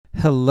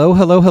Hello,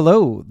 hello,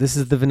 hello. This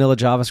is the Vanilla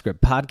JavaScript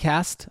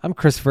podcast. I'm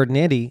Chris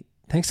Ferdinandi.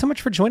 Thanks so much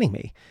for joining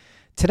me.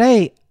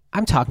 Today,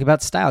 I'm talking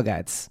about style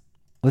guides.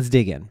 Let's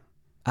dig in.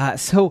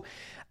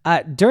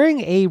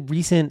 During a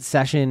recent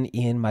session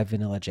in my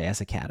Vanilla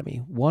JS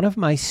Academy, one of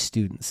my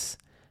students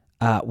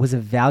was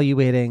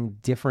evaluating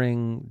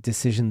differing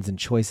decisions and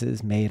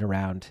choices made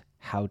around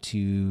how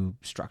to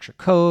structure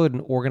code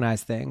and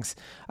organize things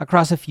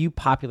across a few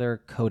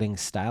popular coding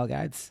style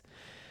guides.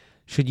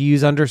 Should you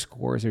use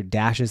underscores or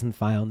dashes in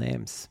file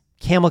names?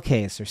 Camel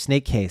case or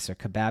snake case or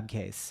kebab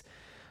case?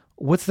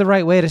 What's the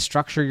right way to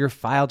structure your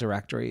file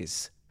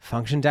directories?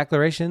 Function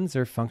declarations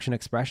or function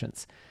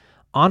expressions?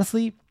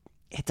 Honestly,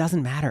 it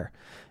doesn't matter.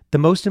 The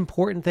most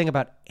important thing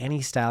about any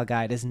style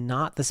guide is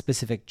not the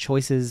specific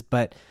choices,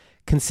 but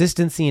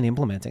consistency in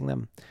implementing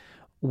them.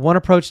 One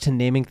approach to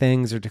naming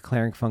things or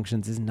declaring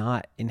functions is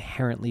not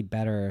inherently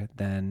better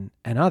than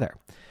another.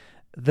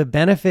 The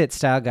benefit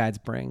style guides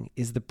bring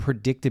is the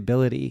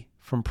predictability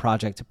from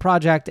project to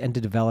project and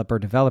to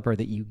developer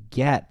that you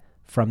get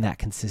from that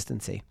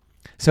consistency.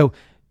 So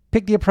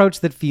pick the approach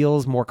that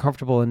feels more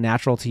comfortable and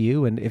natural to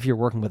you. And if you're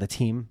working with a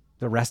team,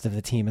 the rest of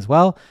the team as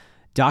well,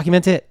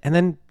 document it and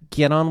then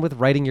get on with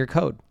writing your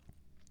code.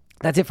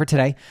 That's it for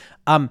today.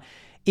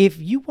 If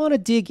you want to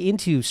dig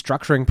into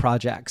structuring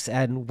projects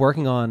and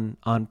working on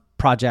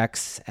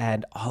projects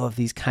and all of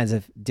these kinds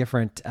of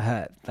different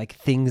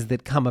things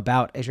that come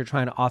about as you're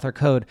trying to author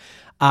code,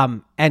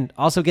 and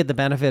also get the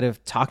benefit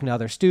of talking to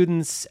other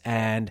students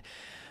and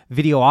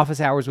video office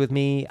hours with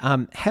me,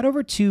 head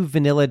over to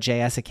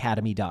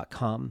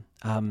vanillajsacademy.com.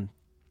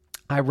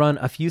 I run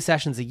a few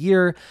sessions a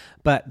year,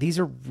 but these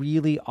are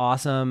really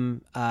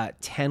awesome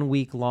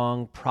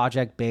 10-week-long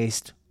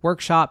project-based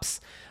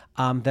workshops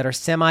that are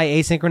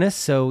semi-asynchronous.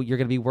 So you're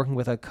going to be working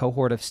with a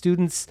cohort of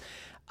students,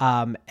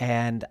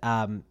 and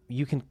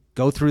you can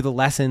go through the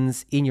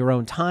lessons in your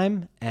own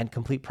time and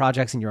complete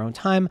projects in your own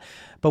time.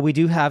 But we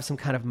do have some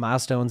kind of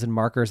milestones and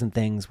markers and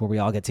things where we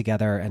all get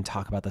together and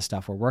talk about the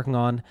stuff we're working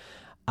on.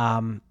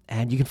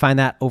 And you can find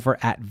that over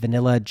at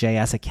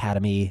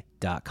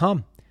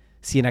vanillajsacademy.com.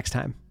 See you next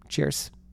time. Cheers.